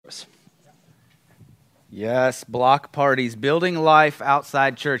Yes, block parties, building life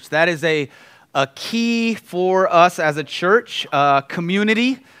outside church. That is a key for us as a church,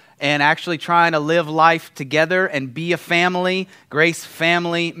 community, and actually trying to live life together and be a family. Grace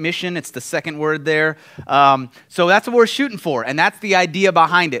Family Mission, it's the second word there. So that's what we're shooting for, and that's the idea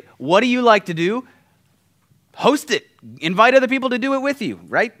behind it. What do you like to do? Host it. Invite other people to do it with you,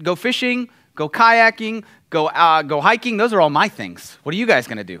 right? Go fishing, go kayaking, go hiking. Those are all my things. What are you guys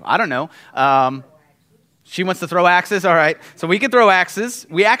going to do? I don't know. She wants to throw axes? All right. So we can throw axes.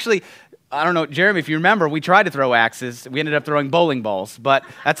 We actually, I don't know, Jeremy, if you remember, we tried to throw axes. We ended up throwing bowling balls, but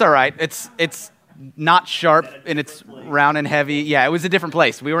that's all right. It's not sharp, and it's round and heavy. Yeah, it was a different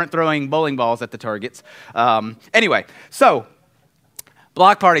place. We weren't throwing bowling balls at the targets. Anyway, so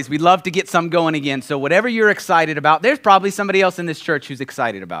block parties, we'd love to get some going again. So whatever you're excited about, there's probably somebody else in this church who's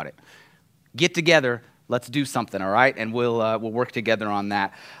excited about it. Get together. Let's do something, all right? And we'll work together on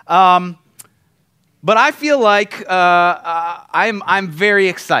that. But I feel like I'm very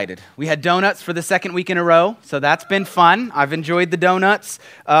excited. We had donuts for the second week in a row, so that's been fun. I've enjoyed the donuts,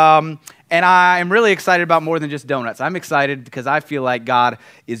 and I'm really excited about more than just donuts. I'm excited because I feel like God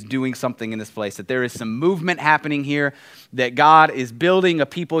is doing something in this place, that there is some movement happening here, that God is building a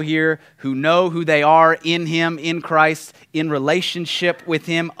people here who know who they are in Him, in Christ, in relationship with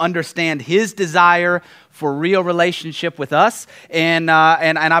Him, understand His desire for real relationship with us, and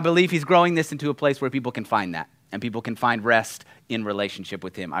I believe He's growing this into a place where people can find that, and people can find rest in relationship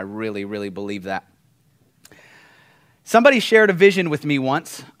with Him. I really, really believe that. Somebody shared a vision with me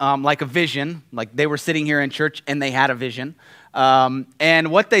once, like a vision, like they were sitting here in church and they had a vision, and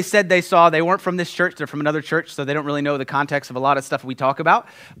what they said they saw, they weren't from this church, they're from another church, so they don't really know the context of a lot of stuff we talk about,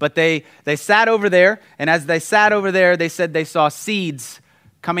 but they sat over there, and as they sat over there, they said they saw seeds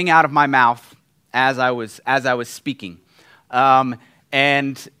coming out of my mouth as I was speaking,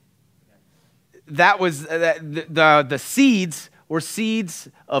 and that was the seeds were seeds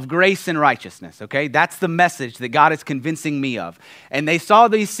of grace and righteousness. Okay, that's the message that God is convincing me of. And they saw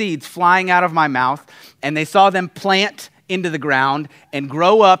these seeds flying out of my mouth, and they saw them plant into the ground and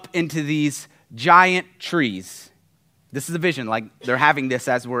grow up into these giant trees. This is a vision, like they're having this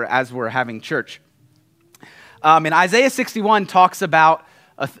as we're having church. And Isaiah 61 talks about.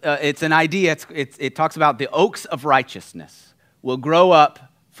 It's an idea. It talks about the oaks of righteousness will grow up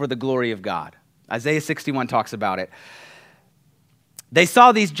for the glory of God. Isaiah 61 talks about it. They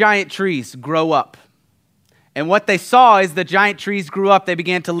saw these giant trees grow up. And what they saw is the giant trees grew up, they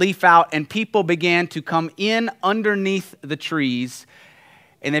began to leaf out, and people began to come in underneath the trees,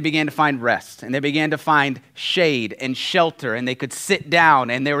 and they began to find rest, and they began to find shade and shelter, and they could sit down,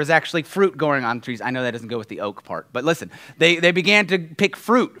 and there was actually fruit growing on trees. I know that doesn't go with the oak part, but listen, they began to pick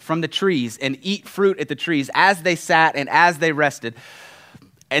fruit from the trees and eat fruit at the trees as they sat and as they rested.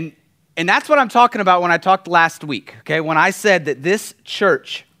 And that's what I'm talking about when I talked last week, okay? When I said that this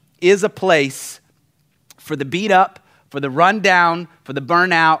church is a place for the beat up, for the run down, for the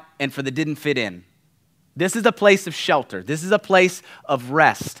burnout, and for the didn't fit in. This is a place of shelter. This is a place of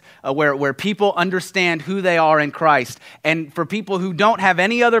rest where people understand who they are in Christ. And for people who don't have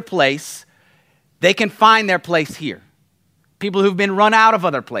any other place, they can find their place here. People who've been run out of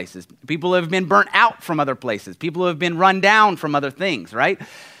other places. People who have been burnt out from other places. People who have been run down from other things, right?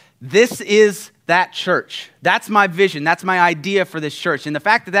 This is that church. That's my vision. That's my idea for this church. And the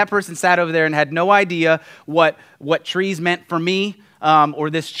fact that that person sat over there and had no idea what trees meant for me,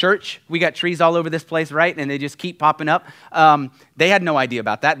 or this church, we got trees all over this place, right? And they just keep popping up. They had no idea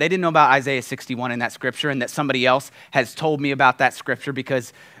about that. They didn't know about Isaiah 61 in that scripture, and that somebody else has told me about that scripture,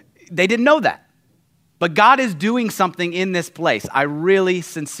 because they didn't know that. But God is doing something in this place. I really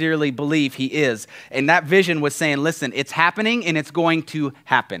sincerely believe He is. And that vision was saying, listen, it's happening and it's going to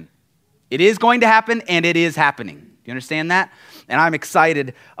happen. It is going to happen and it is happening. Do you understand that? And I'm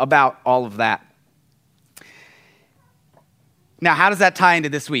excited about all of that. Now, how does that tie into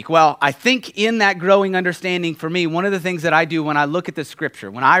this week? Well, I think in that growing understanding for me, one of the things that I do when I look at the scripture,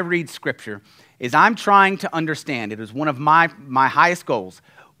 when I read scripture, is I'm trying to understand, it is one of my highest goals,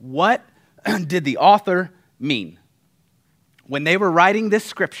 what did the author mean? When they were writing this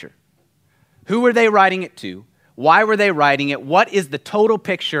scripture, who were they writing it to? Why were they writing it? What is the total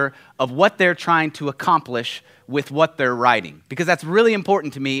picture of what they're trying to accomplish with what they're writing? Because that's really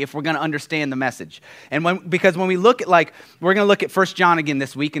important to me if we're going to understand the message. And because when we look at, we're going to look at 1 John again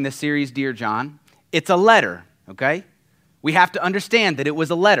this week in this series, Dear John. It's a letter, okay? We have to understand that it was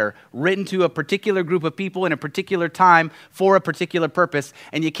a letter written to a particular group of people in a particular time for a particular purpose,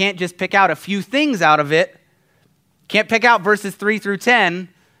 and you can't just pick out a few things out of it. Can't pick out verses 3 through 10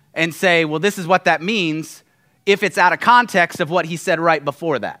 and say, well, this is what that means. if it's out of context of what he said right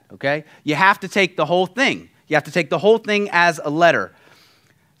before that, okay? You have to take the whole thing. You have to take the whole thing as a letter.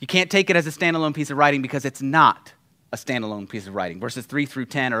 You can't take it as a standalone piece of writing because it's not a standalone piece of writing. Verses 3 through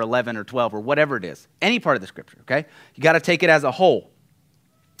 10 or 11 or 12 or whatever it is. Any part of the scripture, okay? You got to take it as a whole.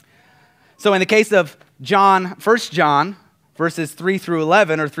 So in the case of John, 1 John, verses 3 through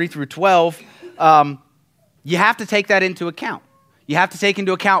 11 or 3 through 12, you have to take that into account. You have to take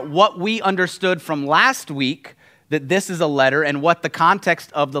into account what we understood from last week, that this is a letter, and what the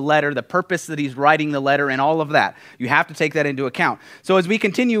context of the letter, the purpose that he's writing the letter, and all of that. You have to take that into account. So as we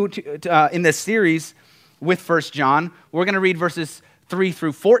continue in this series with 1 John, we're going to read verses 3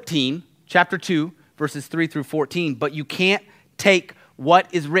 through 14, chapter 2, verses 3 through 14, but you can't take what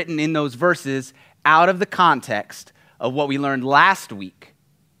is written in those verses out of the context of what we learned last week,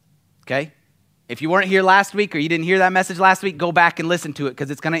 okay? If you weren't here last week or you didn't hear that message last week, go back and listen to it because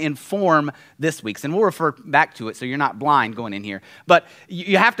it's going to inform this week's. And we'll refer back to it so you're not blind going in here. But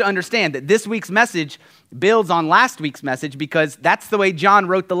you have to understand that this week's message builds on last week's message because that's the way John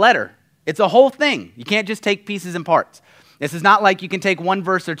wrote the letter. It's a whole thing. You can't just take pieces and parts. This is not like you can take one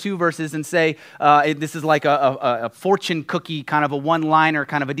verse or two verses and say, this is like a fortune cookie kind of a one-liner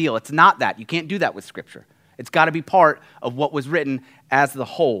kind of a deal. It's not that. You can't do that with Scripture. It's got to be part of what was written as the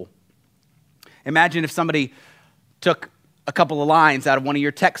whole. Imagine if somebody took a couple of lines out of one of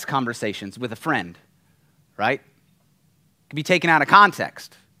your text conversations with a friend, right? It could be taken out of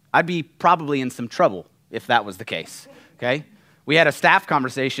context. I'd be probably in some trouble if that was the case, okay? We had a staff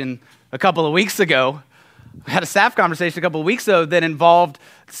conversation a couple of weeks ago. That involved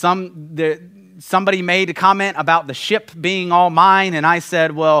somebody made a comment about the ship being all mine, and I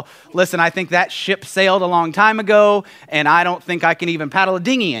said, well, listen, I think that ship sailed a long time ago, and I don't think I can even paddle a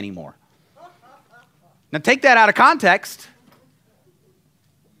dinghy anymore. Now take that out of context,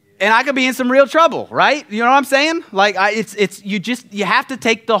 and I could be in some real trouble, right? You know what I'm saying? Like you have to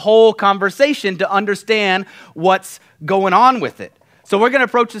take the whole conversation to understand what's going on with it. So we're going to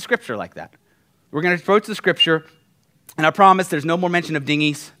approach the scripture like that. We're going to approach the scripture, and I promise there's no more mention of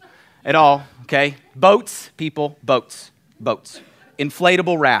dinghies at all, okay? Boats, people, boats.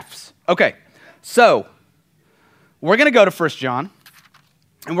 Inflatable rafts. Okay, so we're going to go to 1 John,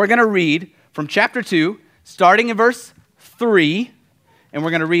 and we're going to read from chapter 2, starting in verse 3, and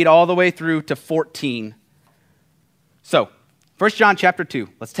we're going to read all the way through to 14. So, 1 John chapter 2,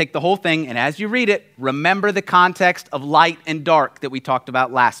 let's take the whole thing, and as you read it, remember the context of light and dark that we talked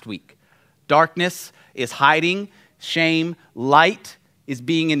about last week. Darkness is hiding, shame, light is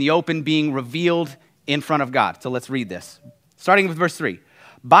being in the open, being revealed in front of God. So let's read this. Starting with verse 3.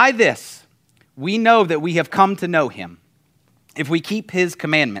 By this, we know that we have come to know him, if we keep his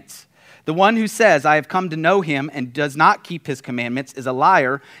commandments. The one who says, I have come to know him and does not keep his commandments is a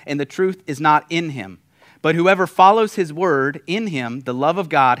liar, and the truth is not in him. But whoever follows his word, in him the love of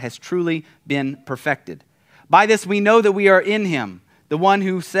God has truly been perfected. By this we know that we are in him. The one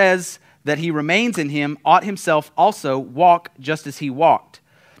who says that he remains in him ought himself also walk just as he walked.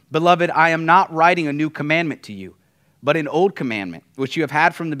 Beloved, I am not writing a new commandment to you, but an old commandment, which you have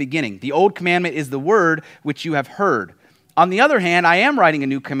had from the beginning. The old commandment is the word which you have heard. On the other hand, I am writing a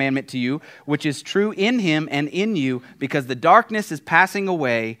new commandment to you, which is true in him and in you, because the darkness is passing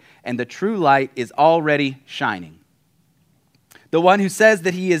away and the true light is already shining. The one who says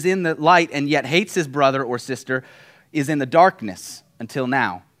that he is in the light and yet hates his brother or sister is in the darkness until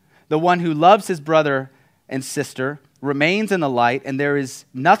now. The one who loves his brother and sister remains in the light, and there is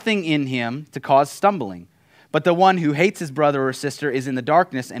nothing in him to cause stumbling. But the one who hates his brother or sister is in the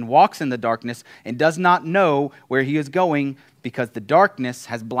darkness and walks in the darkness and does not know where he is going because the darkness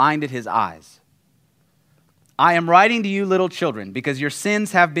has blinded his eyes. I am writing to you, little children, because your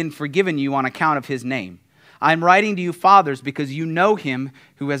sins have been forgiven you on account of his name. I am writing to you, fathers, because you know him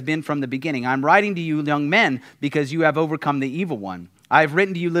who has been from the beginning. I am writing to you, young men, because you have overcome the evil one. I have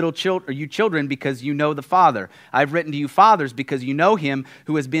written to you, you children, because you know the Father. I have written to you, fathers, because you know him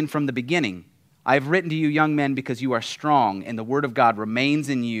who has been from the beginning. I have written to you, young men, because you are strong, and the word of God remains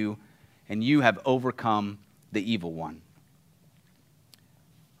in you, and you have overcome the evil one.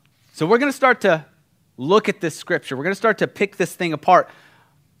 So we're going to start to look at this scripture. We're going to start to pick this thing apart.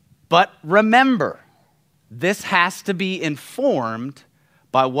 But remember, this has to be informed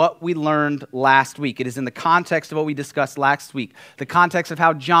by what we learned last week. It is in the context of what we discussed last week, the context of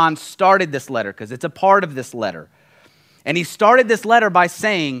how John started this letter, because it's a part of this letter. And he started this letter by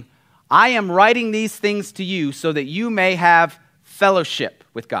saying, I am writing these things to you so that you may have fellowship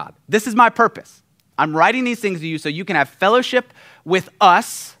with God. This is my purpose. I'm writing these things to you so you can have fellowship with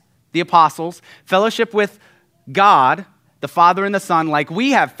us, the apostles, fellowship with God, the Father and the Son, like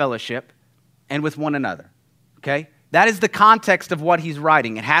we have fellowship, and with one another. okay? That is the context of what he's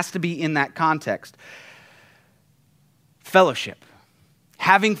writing. It has to be in that context. Fellowship,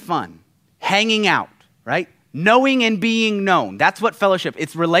 having fun, hanging out, right? Knowing and being known. That's what fellowship.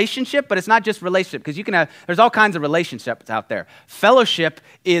 It's relationship, but it's not just relationship, because there's all kinds of relationships out there. Fellowship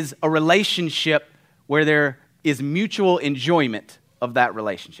is a relationship where there is mutual enjoyment of that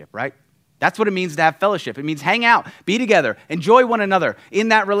relationship, right? That's what it means to have fellowship. It means hang out, be together, enjoy one another in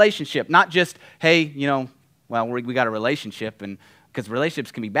that relationship, not just, hey, we got a relationship, and because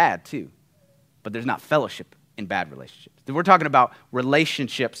relationships can be bad too, but there's not fellowship in bad relationships. We're talking about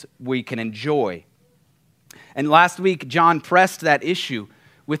relationships we can enjoy. And last week, John pressed that issue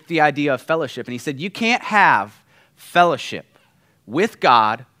with the idea of fellowship, and he said, you can't have fellowship with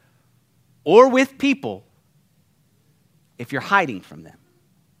God or with people if you're hiding from them.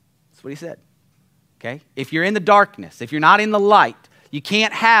 That's what he said, okay? If you're in the darkness, if you're not in the light, you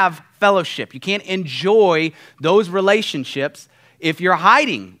can't have fellowship. You can't enjoy those relationships if you're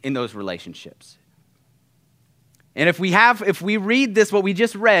hiding in those relationships. And if we read this, what we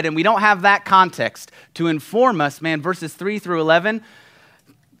just read, and we don't have that context to inform us, verses 3 through 11,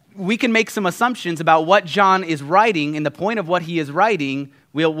 we can make some assumptions about what John is writing, and the point of what he is writing,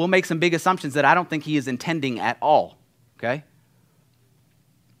 we'll make some big assumptions that I don't think he is intending at all, okay?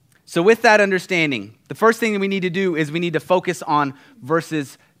 So with that understanding, the first thing that we need to do is we need to focus on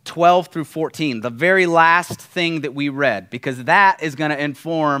verses 12 through 14, the very last thing that we read, because that is going to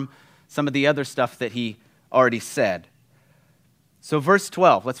inform some of the other stuff that he already said. So verse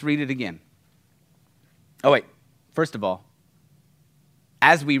 12, let's read it again. Oh wait, first of all,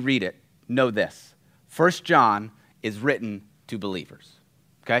 as we read it, know this. 1 John is written to believers,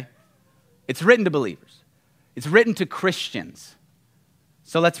 okay? It's written to believers. It's written to Christians.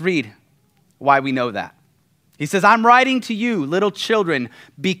 So let's read why we know that. He says, I'm writing to you, little children,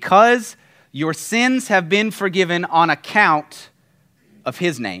 because your sins have been forgiven on account of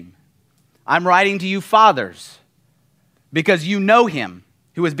his name. I'm writing to you, fathers, because you know him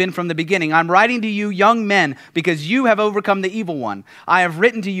who has been from the beginning. I'm writing to you, young men, because you have overcome the evil one. I have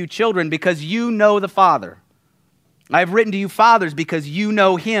written to you, children, because you know the Father. I have written to you, fathers, because you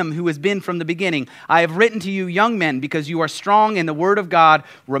know him who has been from the beginning. I have written to you, young men, because you are strong and the word of God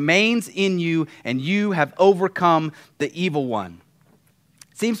remains in you, and you have overcome the evil one.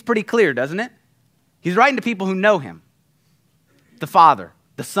 Seems pretty clear, doesn't it? He's writing to people who know him, the Father,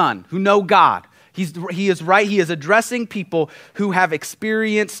 the Son, who know God. He is addressing people who have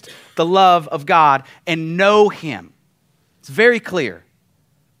experienced the love of God and know him. It's very clear.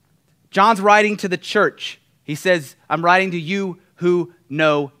 John's writing to the church. He says, I'm writing to you who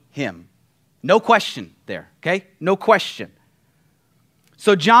know him. No question there, okay? No question.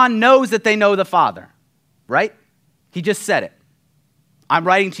 So John knows that they know the Father, right? He just said it. I'm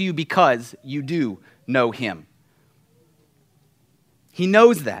writing to you because you do know him. He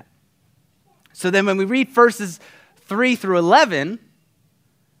knows that. So then when we read verses 3 through 11,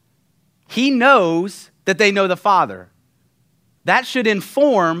 he knows that they know the Father. That should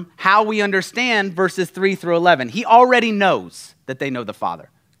inform how we understand verses 3 through 11. He already knows that they know the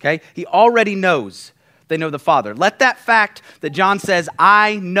Father, okay? He already knows they know the Father. Let that fact that John says,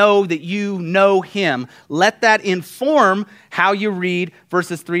 I know that you know him, let that inform how you read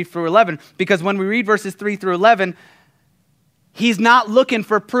verses 3 through 11. Because when we read verses 3 through 11, he's not looking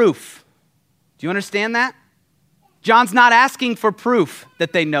for proof. Do you understand that? John's not asking for proof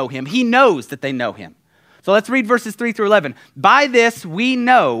that they know him. He knows that they know him. So let's read verses 3 through 11. By this we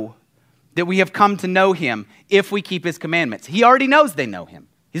know that we have come to know him if we keep his commandments. He already knows they know him.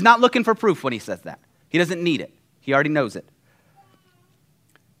 He's not looking for proof when he says that. He doesn't need it. He already knows it.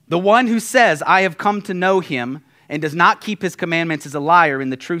 The one who says, I have come to know him and does not keep his commandments is a liar,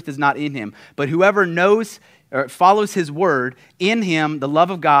 and the truth is not in him. But whoever knows or follows his word, in him the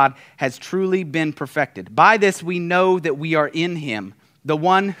love of God has truly been perfected. By this we know that we are in him. The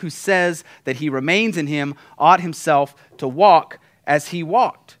one who says that he remains in him ought himself to walk as he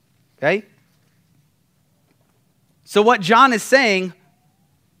walked. Okay? So what John is saying,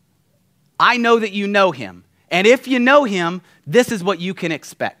 I know that you know him. And if you know him, this is what you can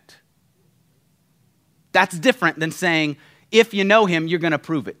expect. That's different than saying, if you know him, you're going to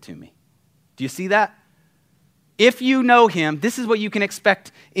prove it to me. Do you see that? If you know him, this is what you can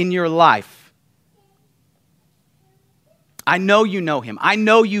expect in your life. I know you know him. I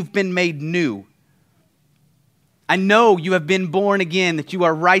know you've been made new. I know you have been born again, that you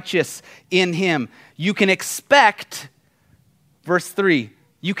are righteous in him. You can expect, verse 3,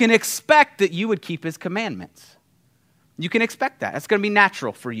 you can expect that you would keep his commandments. You can expect that. That's going to be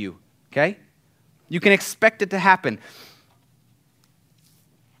natural for you, okay? You can expect it to happen.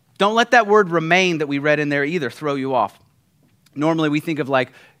 Don't let that word remain that we read in there either throw you off. Normally we think of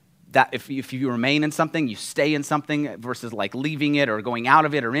like that if you remain in something, you stay in something versus like leaving it or going out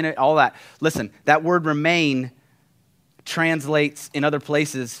of it or in it, all that. Listen, that word remain translates in other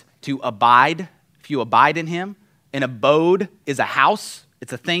places to abide. If you abide in him, an abode is a house.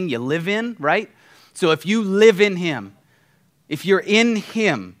 It's a thing you live in, right? So if you live in him, if you're in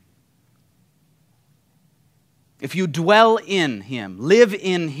him, if you dwell in him, live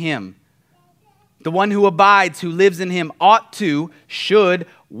in him, the one who abides, who lives in him, should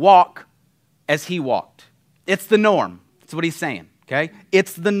walk as he walked. It's the norm. That's what he's saying, okay?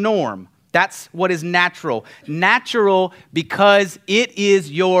 It's the norm. That's what is natural. Natural because it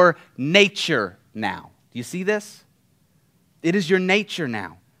is your nature now. Do you see this? It is your nature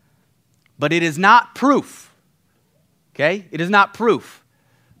now. But it is not proof, okay? It is not proof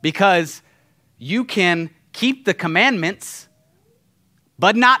because you can keep the commandments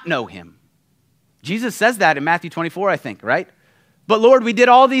but not know him. Jesus says that in Matthew 24, I think, right? But Lord, we did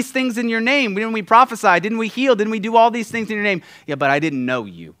all these things in your name. Didn't we prophesy? Didn't we heal? Didn't we do all these things in your name? Yeah, but I didn't know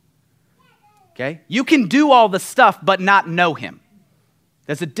you. Okay? You can do all the stuff but not know him.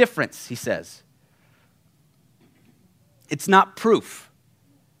 There's a difference, he says. It's not proof.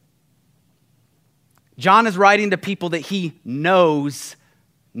 John is writing to people that he knows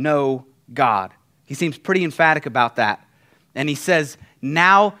know God. He seems pretty emphatic about that. And he says,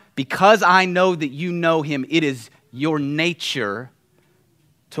 now, because I know that you know him, it is your nature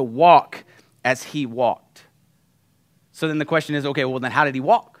to walk as he walked. So then the question is, okay, well then how did he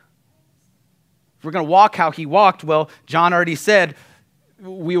walk? If we're going to walk how he walked, well, John already said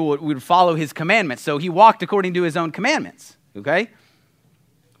we would follow his commandments. So he walked according to his own commandments, okay?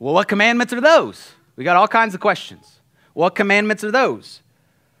 Well, what commandments are those? We got all kinds of questions. What commandments are those?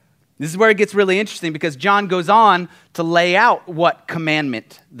 This is where it gets really interesting because John goes on to lay out what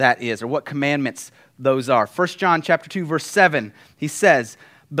commandment that is or what commandments those are. 1 John chapter 2, verse 7, he says,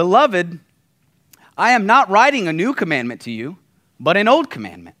 Beloved, I am not writing a new commandment to you, but an old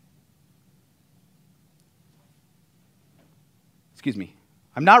commandment. Excuse me.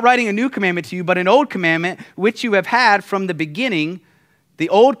 I'm not writing a new commandment to you, but an old commandment which you have had from the beginning. The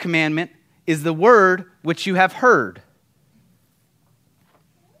old commandment is the word which you have heard.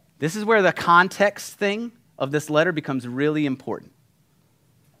 This is where the context thing of this letter becomes really important.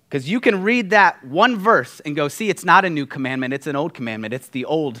 Because you can read that one verse and go, see, it's not a new commandment, it's an old commandment. It's the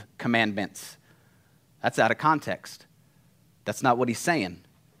old commandments. That's out of context. That's not what he's saying.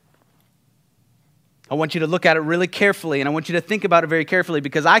 I want you to look at it really carefully, and I want you to think about it very carefully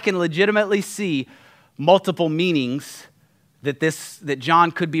because I can legitimately see multiple meanings that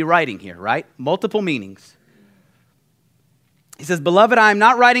John could be writing here, right? Multiple meanings. He says, Beloved, I am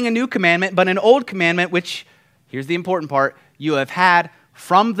not writing a new commandment, but an old commandment, which, here's the important part, you have had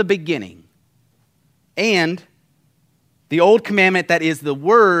from the beginning. And the old commandment that is the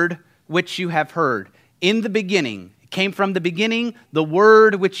word which you have heard. In the beginning, it came from the beginning, the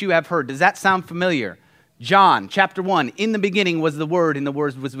word which you have heard. Does that sound familiar? John chapter 1, in the beginning was the Word, and the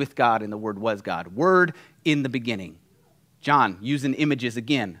Word was with God, and the Word was God. Word in the beginning. John using images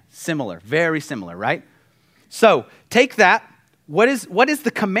again, similar, very similar, right? So take that. What is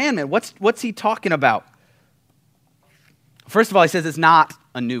the commandment? What's he talking about? First of all, he says it's not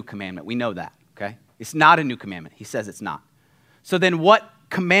a new commandment. We know that, okay? It's not a new commandment. He says it's not. So then what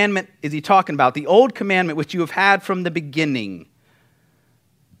commandment is he talking about? The old commandment which you have had from the beginning.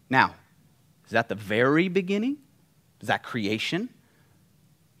 Now, is that the very beginning? Is that creation?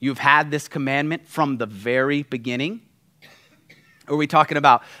 You've had this commandment from the very beginning? Are we talking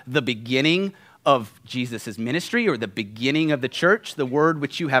about the beginning of Jesus' ministry or the beginning of the church, the word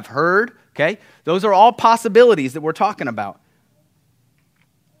which you have heard? Okay? Those are all possibilities that we're talking about.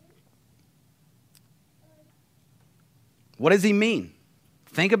 What does he mean?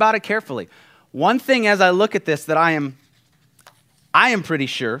 Think about it carefully. One thing as I look at this that I am pretty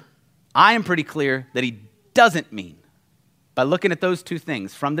sure, I am pretty clear that he doesn't mean by looking at those two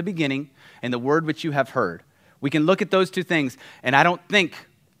things, from the beginning and the word which you have heard. We can look at those two things, and I don't think,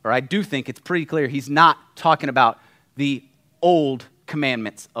 or I do think it's pretty clear he's not talking about the old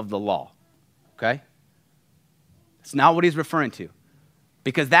commandments of the law, okay? It's not what he's referring to,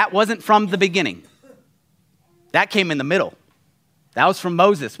 because that wasn't from the beginning. That came in the middle. That was from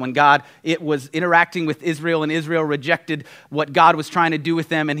Moses when it was interacting with Israel, and Israel rejected what God was trying to do with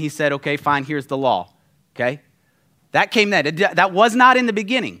them, and he said, okay, fine, here's the law, okay? That came then. That was not in the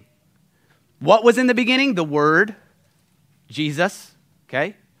beginning. What was in the beginning? The Word, Jesus,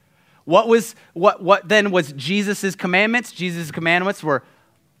 okay? What then was Jesus' commandments? Jesus' commandments were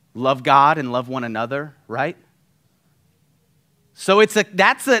love God and love one another, right? So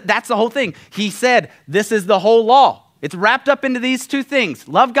that's the whole thing. He said, this is the whole law. It's wrapped up into these two things,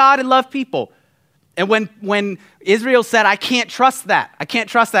 love God and love people. And when Israel said, I can't trust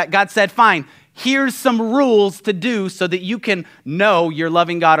that, God said, fine, here's some rules to do so that you can know you're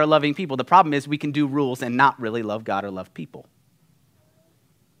loving God or loving people. The problem is we can do rules and not really love God or love people.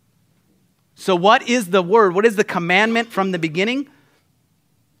 So what is the word? What is the commandment from the beginning?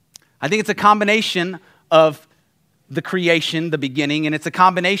 I think it's a combination of the creation, the beginning, and it's a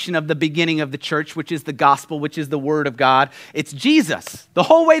combination of the beginning of the church, which is the gospel, which is the word of God. It's Jesus. The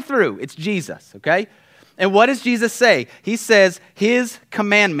whole way through, it's Jesus, okay? And what does Jesus say? He says his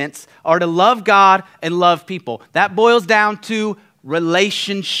commandments are to love God and love people. That boils down to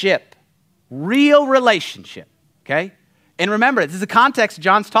relationship, real relationship, okay? And remember, this is the context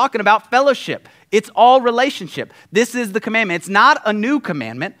John's talking about fellowship. It's all relationship. This is the commandment. It's not a new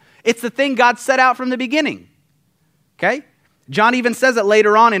commandment. It's the thing God set out from the beginning. Okay? John even says it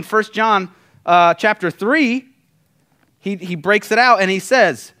later on in 1 John chapter 3. He breaks it out and he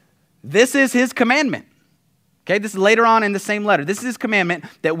says, this is his commandment. Okay, this is later on in the same letter. This is his commandment,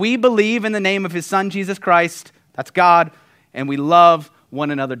 that we believe in the name of his son, Jesus Christ, that's God, and we love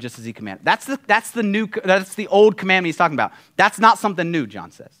one another just as he commanded. That's the old commandment he's talking about. That's not something new, John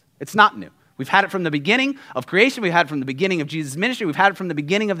says. It's not new. We've had it from the beginning of creation. We've had it from the beginning of Jesus' ministry. We've had it from the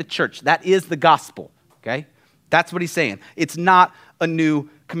beginning of the church. That is the gospel, okay? That's what he's saying. It's not a new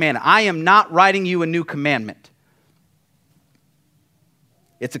commandment. I am not writing you a new commandment.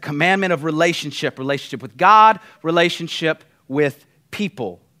 It's a commandment of relationship with God, relationship with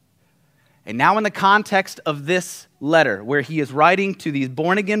people. And now in the context of this letter, where he is writing to these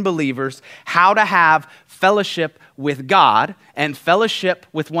born-again believers how to have fellowship with God and fellowship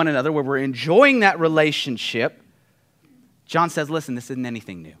with one another, where we're enjoying that relationship, John says, listen, this isn't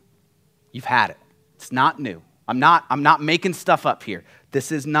anything new. You've had it. It's not new. I'm not making stuff up here.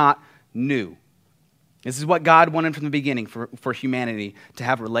 This is not new. This is what God wanted from the beginning for humanity, to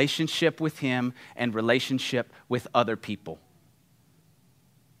have relationship with him and relationship with other people.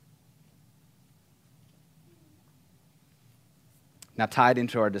 Now, tied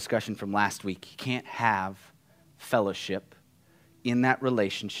into our discussion from last week, you can't have fellowship in that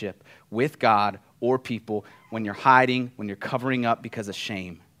relationship with God or people when you're hiding, when you're covering up because of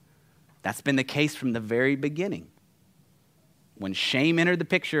shame. That's been the case from the very beginning. When shame entered the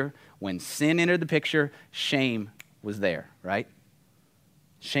picture, when sin entered the picture, shame was there, right?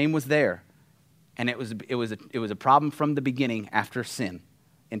 Shame was there. And it was a problem from the beginning after sin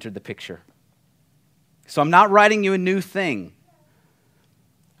entered the picture. So I'm not writing you a new thing.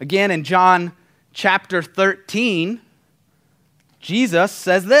 Again, in John chapter 13, Jesus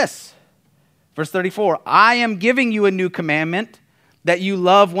says this, verse 34, I am giving you a new commandment, that you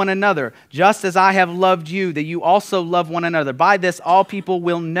love one another, just as I have loved you, that you also love one another. By this, all people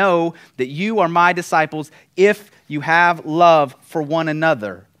will know that you are my disciples if you have love for one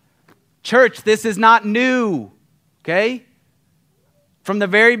another. Church, this is not new, okay? From the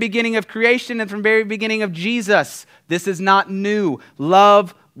very beginning of creation and from the very beginning of Jesus, this is not new.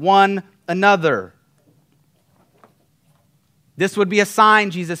 Love one another. This would be a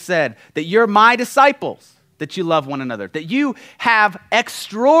sign, Jesus said, that you're my disciples, that you love one another, that you have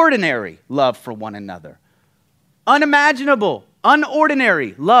extraordinary love for one another, unimaginable,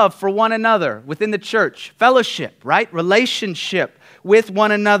 unordinary love for one another within the church, fellowship, right? Relationship with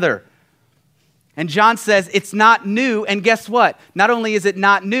one another. And John says it's not new, and guess what? Not only is it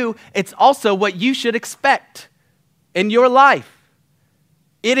not new, it's also what you should expect in your life.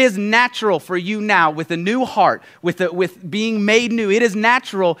 It is natural for you now, with a new heart, with being made new. It is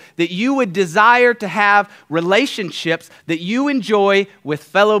natural that you would desire to have relationships that you enjoy with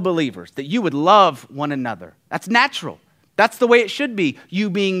fellow believers, that you would love one another. That's natural. That's the way it should be, you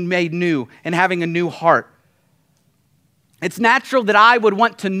being made new and having a new heart. It's natural that I would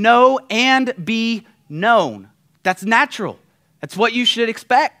want to know and be known. That's natural. That's what you should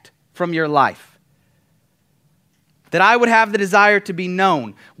expect from your life. That I would have the desire to be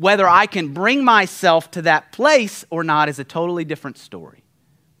known. Whether I can bring myself to that place or not is a totally different story,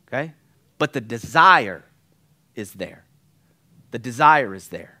 okay? But the desire is there. The desire is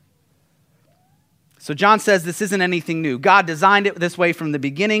there. So John says this isn't anything new. God designed it this way from the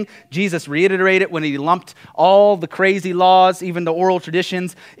beginning. Jesus reiterated it when he lumped all the crazy laws, even the oral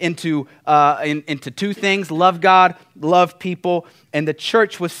traditions, into two things: love God, love people. And the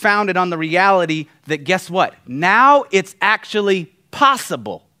church was founded on the reality that, guess what? Now it's actually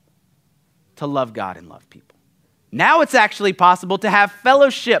possible to love God and love people. Now it's actually possible to have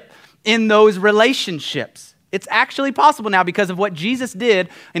fellowship in those relationships. It's actually possible now because of what Jesus did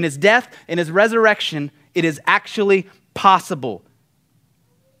in his death and his resurrection. It is actually possible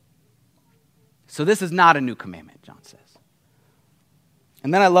So this is not a new commandment, John says.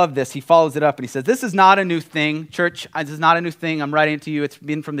 And then I love this. He follows it up and he says, this is not a new thing. Church, this is not a new thing. I'm writing it to you. It's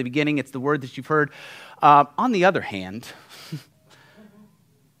been from the beginning. It's the word that you've heard. On the other hand,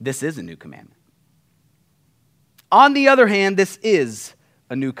 this is a new commandment. On the other hand, this is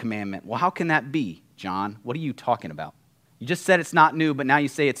a new commandment. Well, how can that be, John? What are you talking about? You just said it's not new, but now you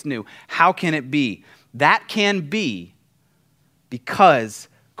say it's new. How can it be? That can be because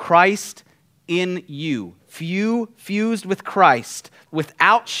Christ in you, fused with Christ,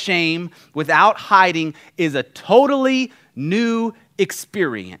 without shame, without hiding, is a totally new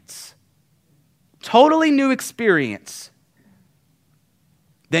experience. Totally new experience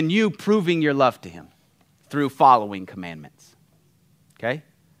than you proving your love to him through following commandments. Okay?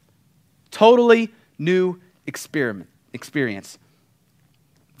 Totally new experience.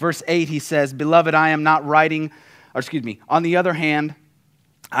 Verse 8, he says, Beloved, I am not writing, on the other hand,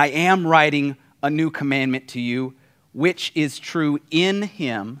 I am writing a new commandment to you, which is true in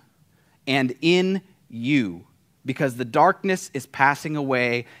him and in you, because the darkness is passing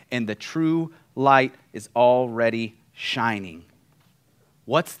away and the true light is already shining.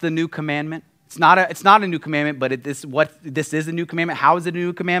 What's the new commandment? It's not a new commandment, but this is a new commandment. How is it a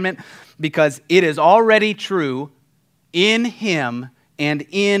new commandment? Because it is already true in him and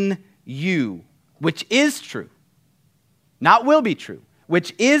in you, which is true. Not will be true,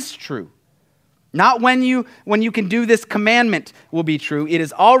 which is true. Not when you can do this commandment will be true. It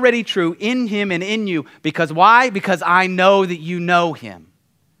is already true in him and in you. Because why? Because I know that you know him.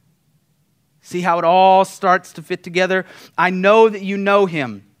 See how it all starts to fit together? I know that you know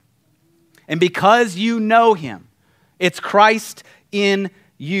him. And because you know him, it's Christ in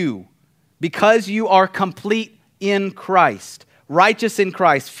you. Because you are complete in Christ, righteous in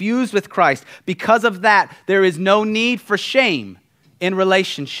Christ, fused with Christ. Because of that, there is no need for shame in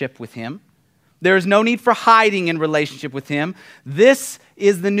relationship with him. There is no need for hiding in relationship with him. This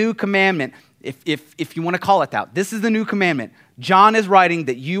is the new commandment, if you want to call it that. This is the new commandment. John is writing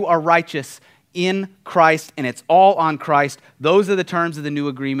that you are righteous in Christ, and it's all on Christ. Those are the terms of the new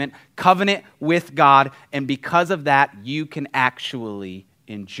agreement, covenant with God, and because of that, you can actually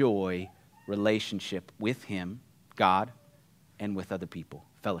enjoy relationship with him, God, and with other people,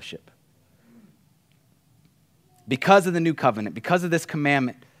 fellowship. Because of the new covenant, because of this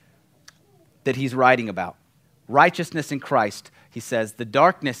commandment that he's writing about, righteousness in Christ, he says, the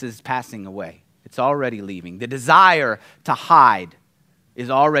darkness is passing away. It's already leaving. The desire to hide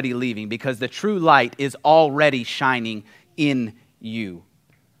is already leaving because the true light is already shining in you.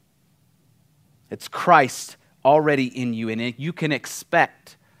 It's Christ already in you, and you can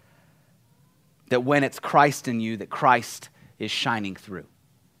expect that when it's Christ in you, that Christ is shining through.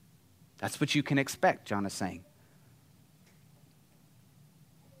 That's what you can expect, John is saying.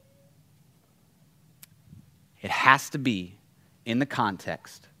 It has to be in the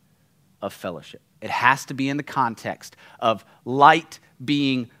context of fellowship. It has to be in the context of light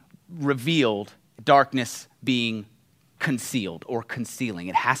being revealed, darkness being concealed or concealing.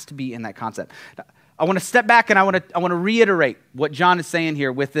 It has to be in that concept. I want to step back and I want to reiterate what John is saying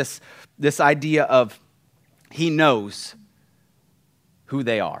here with this idea of he knows who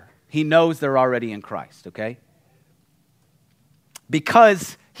they are. He knows they're already in Christ, okay?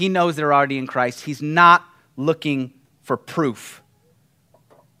 Because he knows they're already in Christ, he's not looking for proof.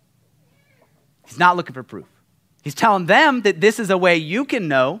 He's not looking for proof. He's telling them that this is a way you can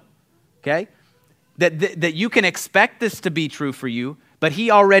know, okay? That you can expect this to be true for you, but he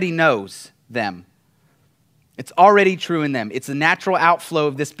already knows them. It's already true in them. It's a natural outflow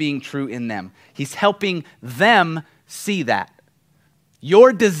of this being true in them. He's helping them see that.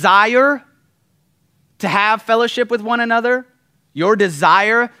 Your desire to have fellowship with one another, your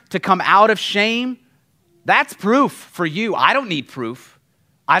desire to come out of shame, that's proof for you. I don't need proof.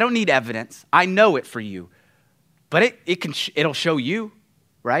 I don't need evidence. I know it for you. But it'll show you,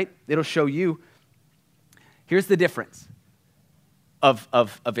 right? It'll show you. Here's the difference of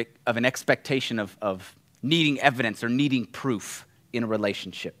an expectation of needing evidence or needing proof in a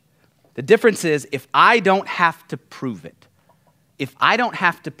relationship. The difference is if I don't have to prove it,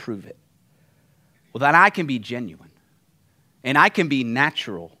 well, then I can be genuine and I can be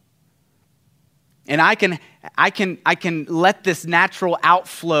natural. And I can let this natural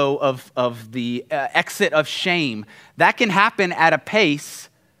outflow of the exit of shame, that can happen at a pace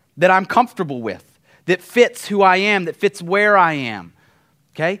that I'm comfortable with, that fits who I am, that fits where I am.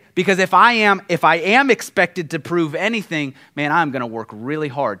 Okay? Because if I am expected to prove anything, man, I'm going to work really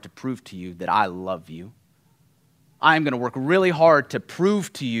hard to prove to you that I love you. I'm going to work really hard to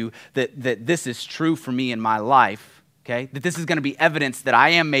prove to you that this is true for me in my life. okay? That this is going to be evidence that I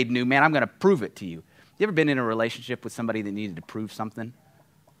am made new. Man, I'm going to prove it to you. You ever been in a relationship with somebody that needed to prove something?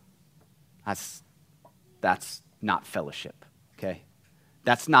 That's not fellowship, okay?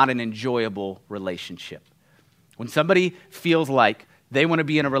 That's not an enjoyable relationship. When somebody feels like they want to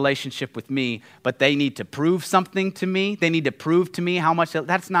be in a relationship with me, but they need to prove something to me, they need to prove to me how much,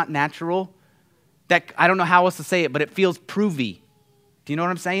 that's not natural. I don't know how else to say it, but it feels provey. Do you know what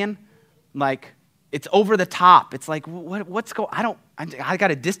I'm saying? Like, it's over the top. It's like, what's going on? I got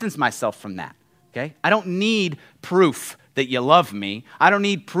to distance myself from that, okay? I don't need proof that you love me. I don't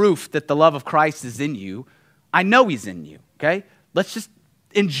need proof that the love of Christ is in you. I know he's in you, okay? Let's just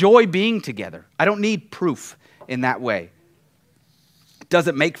enjoy being together. I don't need proof in that way. It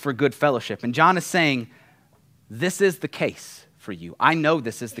doesn't make for good fellowship. And John is saying, this is the case for you. I know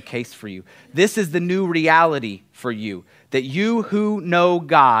this is the case for you. This is the new reality for you, that you who know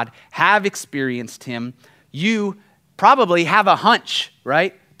God have experienced him. You probably have a hunch,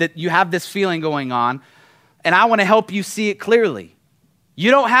 right? That you have this feeling going on, and I want to help you see it clearly.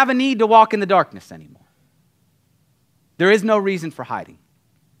 You don't have a need to walk in the darkness anymore. There is no reason for hiding.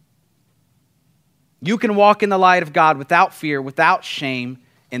 You can walk in the light of God without fear, without shame,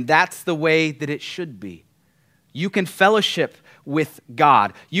 and that's the way that it should be. You can fellowship with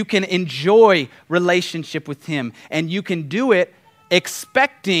God. You can enjoy relationship with him, and you can do it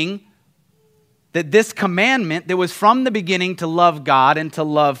expecting that this commandment that was from the beginning to love God and to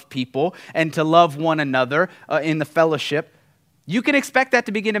love people and to love one another in the fellowship, you can expect that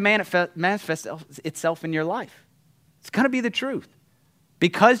to begin to manifest itself in your life. It's going to be the truth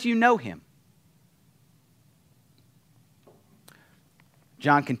because you know him.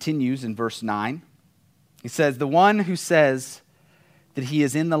 John continues in verse 9. He says, the one who says that he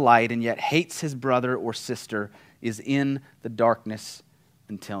is in the light and yet hates his brother or sister is in the darkness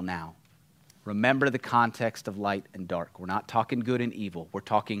until now. Remember the context of light and dark. We're not talking good and evil. We're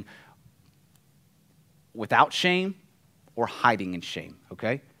talking without shame or hiding in shame,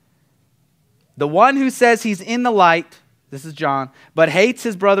 okay? The one who says he's in the light, this is John, but hates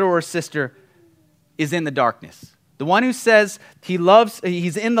his brother or sister is in the darkness. The one who says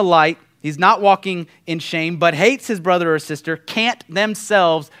he's in the light, he's not walking in shame, but hates his brother or sister, can't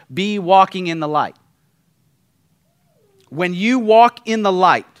themselves be walking in the light. When you walk in the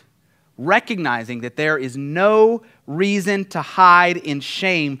light, recognizing that there is no reason to hide in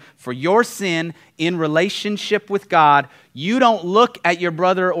shame for your sin in relationship with God, you don't look at your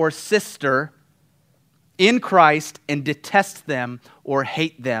brother or sister in Christ and detest them or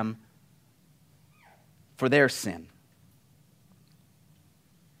hate them for their sin.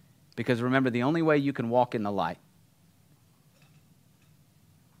 Because remember, the only way you can walk in the light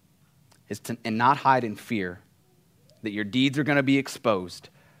is to and not hide in fear that your deeds are going to be exposed,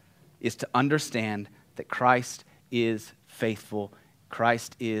 is to understand that Christ is faithful,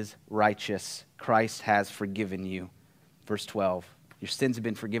 Christ is righteous, Christ has forgiven you. Verse 12, your sins have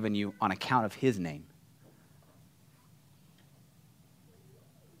been forgiven you on account of his name.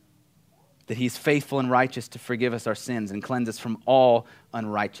 That he's faithful and righteous to forgive us our sins and cleanse us from all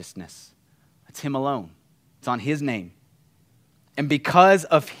unrighteousness. It's him alone. It's on his name. And because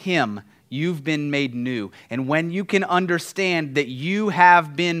of him, you've been made new. And when you can understand that you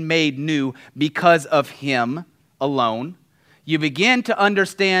have been made new because of him alone, you begin to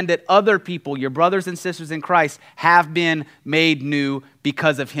understand that other people, your brothers and sisters in Christ, have been made new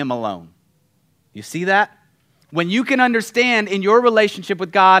because of him alone. You see that? When you can understand in your relationship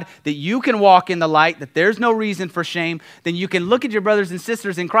with God that you can walk in the light, that there's no reason for shame, then you can look at your brothers and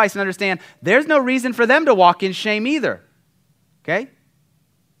sisters in Christ and understand there's no reason for them to walk in shame either. Okay?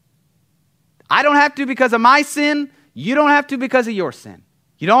 I don't have to because of my sin. You don't have to because of your sin.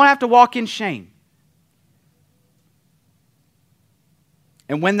 You don't have to walk in shame.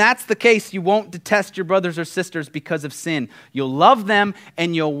 And when that's the case, you won't detest your brothers or sisters because of sin. You'll love them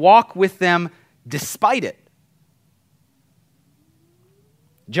and you'll walk with them despite it.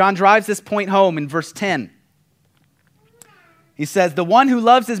 John drives this point home in verse 10. He says, the one who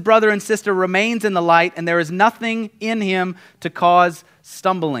loves his brother and sister remains in the light, and there is nothing in him to cause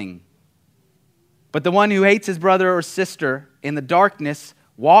stumbling. But the one who hates his brother or sister in the darkness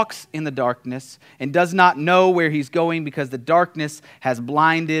walks in the darkness and does not know where he's going because the darkness has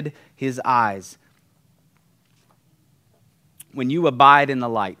blinded his eyes. When you abide in the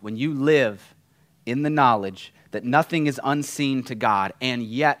light, when you live in the knowledge that nothing is unseen to God, and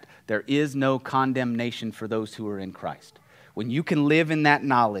yet there is no condemnation for those who are in Christ. When you can live in that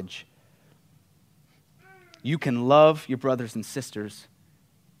knowledge, you can love your brothers and sisters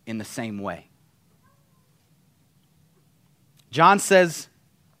in the same way. John says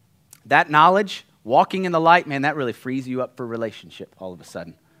that knowledge Walking in the light, man, that really frees you up for relationship all of a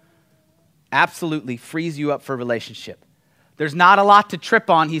sudden. Absolutely frees you up for relationship. There's not a lot to trip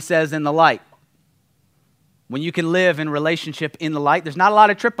on, he says, in the light. When you can live in relationship in the light, there's not a lot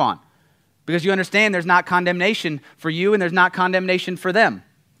to trip on. Because you understand there's not condemnation for you and there's not condemnation for them.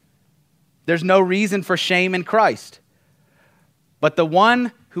 There's no reason for shame in Christ. But the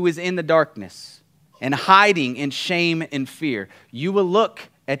one who is in the darkness and hiding in shame and fear, you will look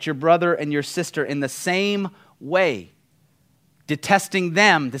at your brother and your sister in the same way, detesting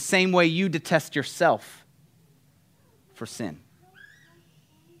them the same way you detest yourself for sin.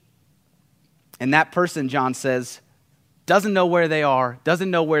 And that person, John says, doesn't know where they are,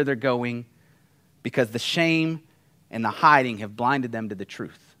 doesn't know where they're going, because the shame and the hiding have blinded them to the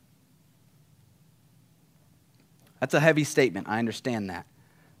truth. That's a heavy statement. I understand that.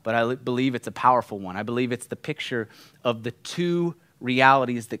 But I believe it's a powerful one. I believe it's the picture of the two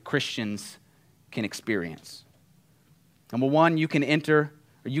realities that Christians can experience. Number one, you can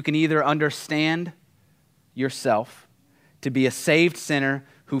either understand yourself to be a saved sinner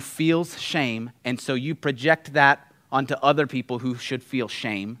who feels shame, and so you project that onto other people who should feel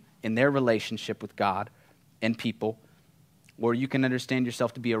shame in their relationship with God and people, or you can understand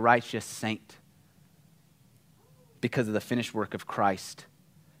yourself to be a righteous saint because of the finished work of Christ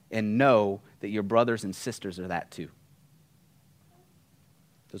and know that your brothers and sisters are that too.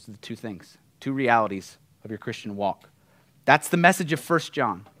 Those are the two things, two realities of your Christian walk. That's the message of 1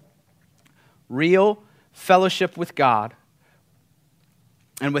 John. Real fellowship with God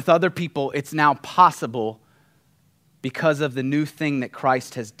and with other people, it's now possible because of the new thing that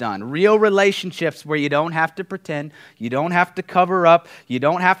Christ has done. Real relationships where you don't have to pretend, you don't have to cover up, you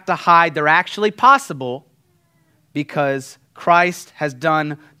don't have to hide. They're actually possible because Christ has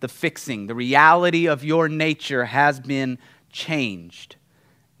done the fixing. The reality of your nature has been changed.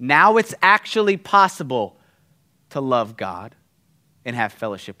 Now it's actually possible to love God and have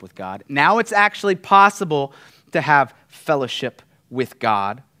fellowship with God. Now it's actually possible to have fellowship with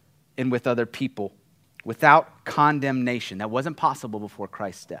God and with other people without condemnation. That wasn't possible before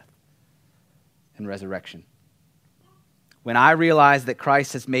Christ's death and resurrection. When I realize that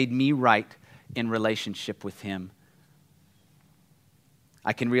Christ has made me right in relationship with him,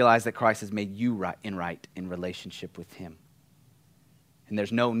 I can realize that Christ has made you right in relationship with him. And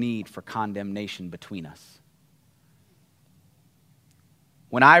there's no need for condemnation between us.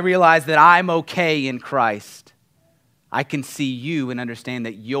 When I realize that I'm okay in Christ, I can see you and understand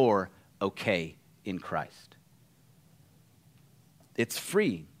that you're okay in Christ. It's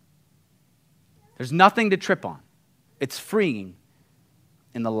freeing. There's nothing to trip on. It's freeing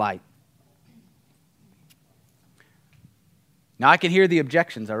in the light. Now I can hear the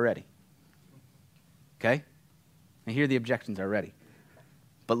objections already. Okay? I hear the objections already.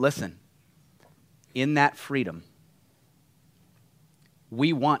 But listen, in that freedom,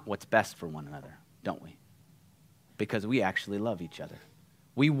 we want what's best for one another, don't we? Because we actually love each other.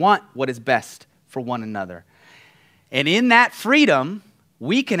 We want what is best for one another. And in that freedom,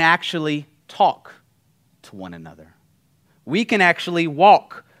 we can actually talk to one another. We can actually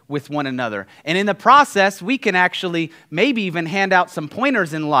walk with one another. And in the process, we can actually maybe even hand out some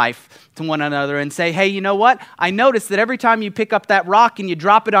pointers in life to one another and say, hey, you know what? I noticed that every time you pick up that rock and you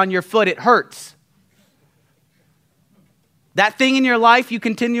drop it on your foot, it hurts. That thing in your life you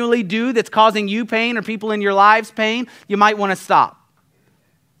continually do that's causing you pain or people in your lives pain, you might want to stop.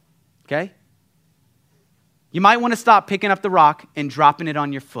 Okay? You might want to stop picking up the rock and dropping it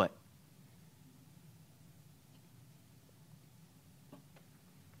on your foot.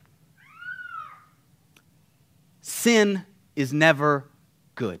 Sin is never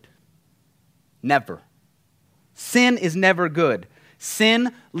good. Never. Sin is never good.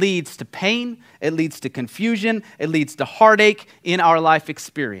 Sin leads to pain, it leads to confusion, it leads to heartache in our life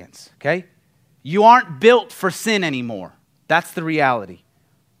experience, okay? You aren't built for sin anymore. That's the reality.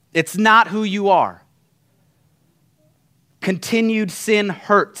 It's not who you are. Continued sin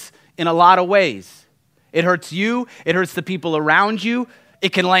hurts in a lot of ways. It hurts you, it hurts the people around you, it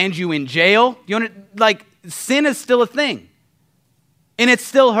can land you in jail. Sin is still a thing, and it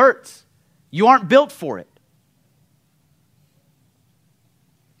still hurts. You aren't built for it.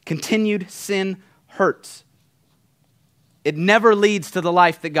 Continued sin hurts. It never leads to the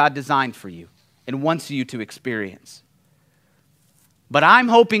life that God designed for you and wants you to experience. But I'm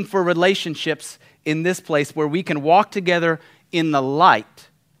hoping for relationships in this place where we can walk together in the light,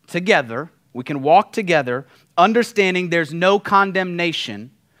 together. We can walk together, understanding there's no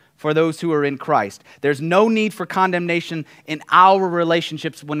condemnation for those who are in Christ. There's no need for condemnation in our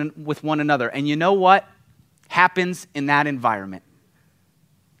relationships with one another. And you know what happens in that environment?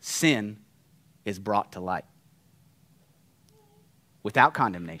 Sin is brought to light without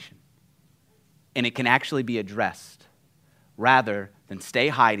condemnation. And it can actually be addressed rather than stay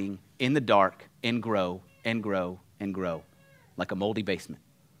hiding in the dark and grow and grow and grow like a moldy basement.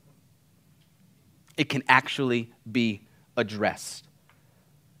 It can actually be addressed.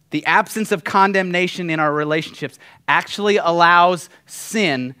 The absence of condemnation in our relationships actually allows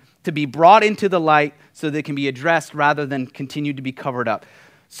sin to be brought into the light so that it can be addressed rather than continue to be covered up.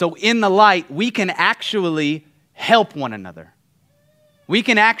 So in the light, we can actually help one another. We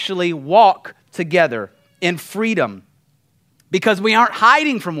can actually walk together in freedom because we aren't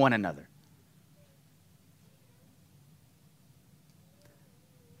hiding from one another.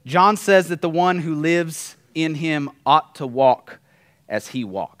 John says that the one who lives in him ought to walk as he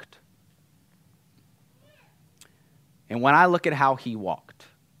walked. And when I look at how he walked,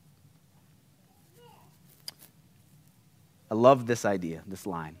 I love this idea, this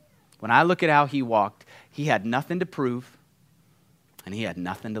line. When I look at how he walked, he had nothing to prove and he had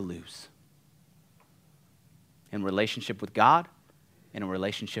nothing to lose. In relationship with God and in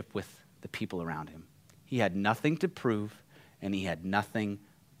relationship with the people around him. He had nothing to prove and he had nothing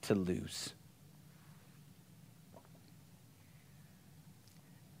to lose.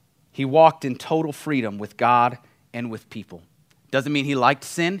 He walked in total freedom with God and with people. Doesn't mean he liked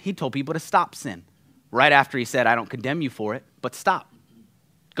sin. He told people to stop sin. Right after he said, I don't condemn you for it, but stop.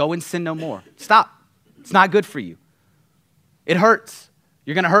 Go and sin no more. Stop. It's not good for you. It hurts.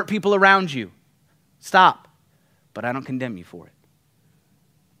 You're going to hurt people around you. Stop. But I don't condemn you for it.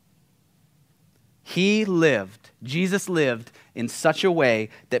 Jesus lived in such a way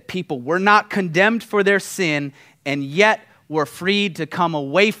that people were not condemned for their sin and yet were freed to come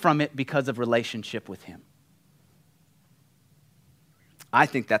away from it because of relationship with him. I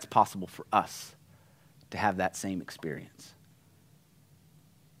think that's possible for us to have that same experience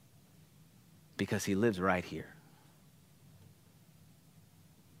because he lives right here.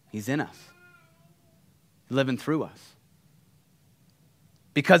 He's in us, living through us.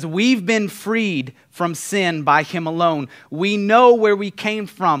 Because we've been freed from sin by him alone. We know where we came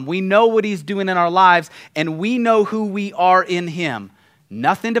from. We know what he's doing in our lives, and we know who we are in him.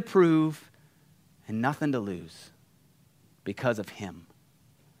 Nothing to prove and nothing to lose because of him.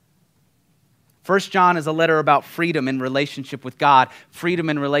 1 John is a letter about freedom in relationship with God, freedom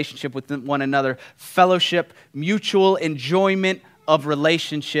in relationship with one another, fellowship, mutual enjoyment of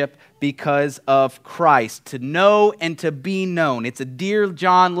relationship because of Christ, to know and to be known. It's a Dear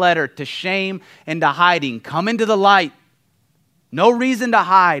John letter to shame and to hiding. Come into the light. No reason to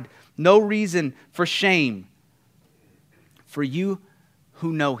hide, no reason for shame. For you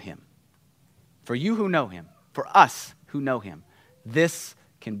who know him, for you who know him, for us who know him, this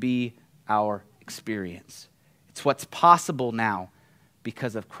can be our experience. It's what's possible now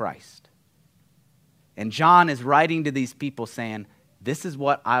because of Christ. And John is writing to these people saying, this is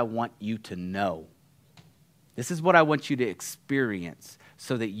what I want you to know. This is what I want you to experience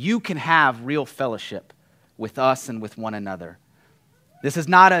so that you can have real fellowship with us and with one another. This is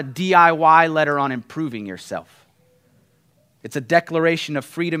not a DIY letter on improving yourself. It's a declaration of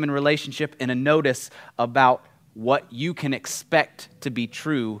freedom in relationship and a notice about what you can expect to be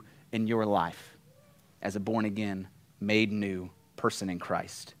true in your life as a born-again, made new person in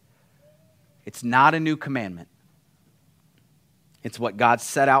Christ. It's not a new commandment. It's what God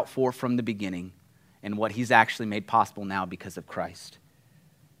set out for from the beginning and what he's actually made possible now because of Christ.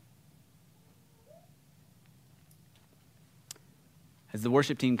 As the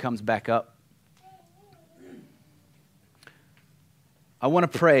worship team comes back up, I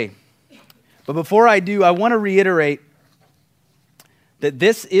want to pray. But before I do, I want to reiterate that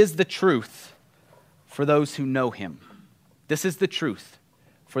this is the truth for those who know him. This is the truth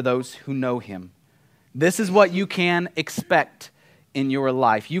for those who know him. This is what you can expect in your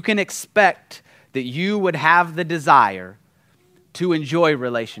life. You can expect that you would have the desire to enjoy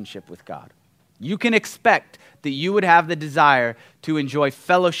relationship with God. You can expect that you would have the desire to enjoy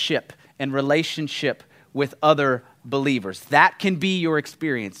fellowship and relationship with other believers. That can be your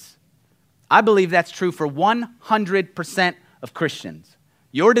experience. I believe that's true for 100% of Christians.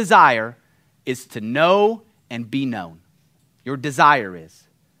 Your desire is to know and be known. Your desire is.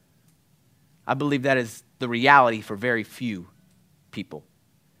 I believe that is the reality for very few people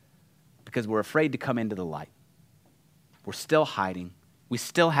because we're afraid to come into the light. We're still hiding. We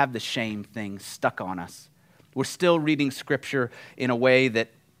still have the shame thing stuck on us. We're still reading Scripture in a way that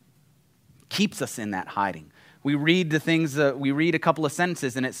keeps us in that hiding. We read the things, we read a couple of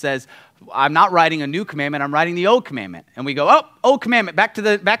sentences and it says, I'm not writing a new commandment, I'm writing the old commandment. And we go, oh, old commandment, back to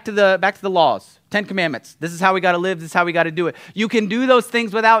the laws, 10 commandments. This is how we got to live, this is how we got to do it. You can do those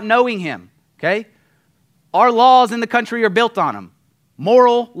things without knowing him. okay? Our laws in the country are built on them.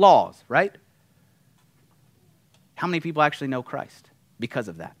 Moral laws, right? How many people actually know Christ because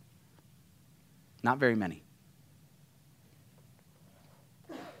of that? Not very many.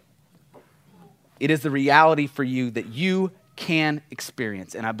 It is the reality for you that you can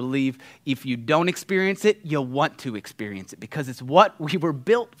experience. And I believe if you don't experience it, you'll want to experience it because it's what we were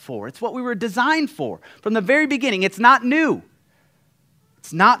built for. It's what we were designed for from the very beginning. It's not new.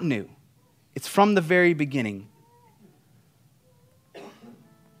 It's not new. It's from the very beginning.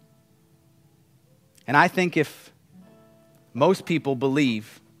 And I think if most people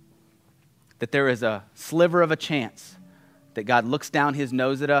believe that there is a sliver of a chance that God looks down his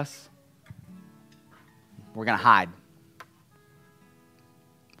nose at us, we're going to hide.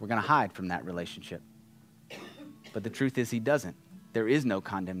 We're going to hide from that relationship. But the truth is, he doesn't. There is no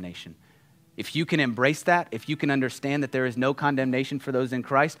condemnation. If you can embrace that, if you can understand that there is no condemnation for those in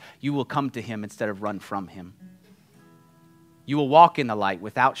Christ, you will come to him instead of run from him. You will walk in the light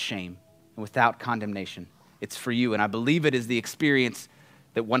without shame and without condemnation. It's for you, and I believe it is the experience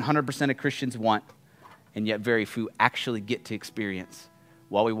that 100% of Christians want, and yet very few actually get to experience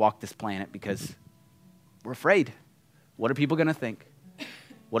while we walk this planet because we're afraid. What are people going to think?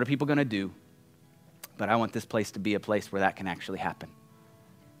 What are people going to do? But I want this place to be a place where that can actually happen.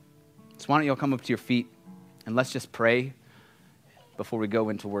 So why don't you all come up to your feet and let's just pray before we go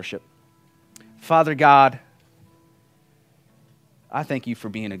into worship. Father God, I thank you for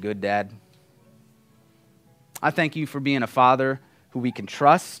being a good dad. I thank you for being a father who we can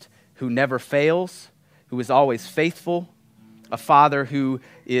trust, who never fails, who is always faithful, a father who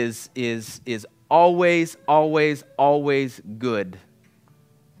is always, always, always good.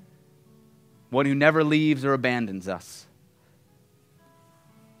 One who never leaves or abandons us.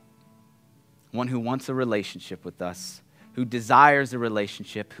 One who wants a relationship with us, who desires a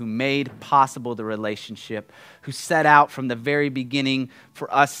relationship, who made possible the relationship, who set out from the very beginning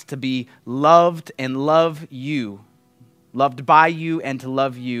for us to be loved and love you, loved by you and to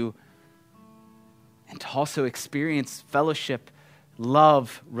love you, and to also experience fellowship,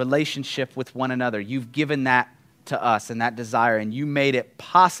 love, relationship with one another. You've given that to us and that desire, and you made it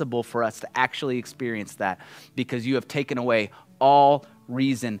possible for us to actually experience that because you have taken away all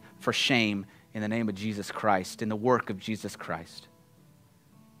reason for shame in the name of Jesus Christ, in the work of Jesus Christ.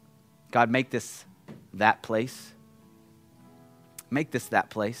 God, make this that place. Make this that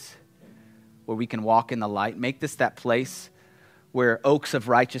place where we can walk in the light. Make this that place where oaks of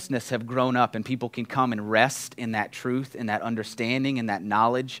righteousness have grown up and people can come and rest in that truth, in that understanding, in that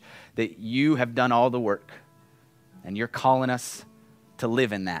knowledge that you have done all the work and you're calling us to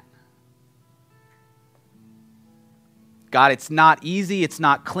live in that. God, it's not easy, it's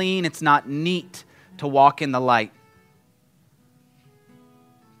not clean, it's not neat to walk in the light.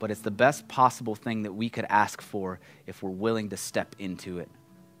 But it's the best possible thing that we could ask for if we're willing to step into it.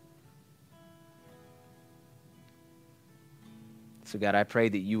 So God, I pray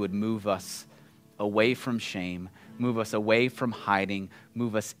that you would move us away from shame, move us away from hiding,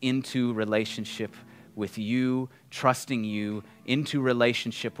 move us into relationship with you, trusting you, into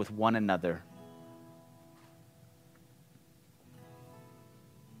relationship with one another.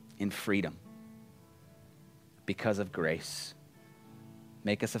 In freedom because of grace.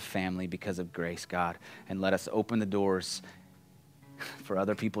 Make us a family because of grace, God, and let us open the doors for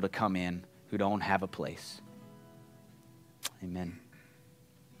other people to come in who don't have a place. Amen.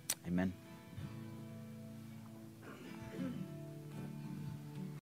 Amen.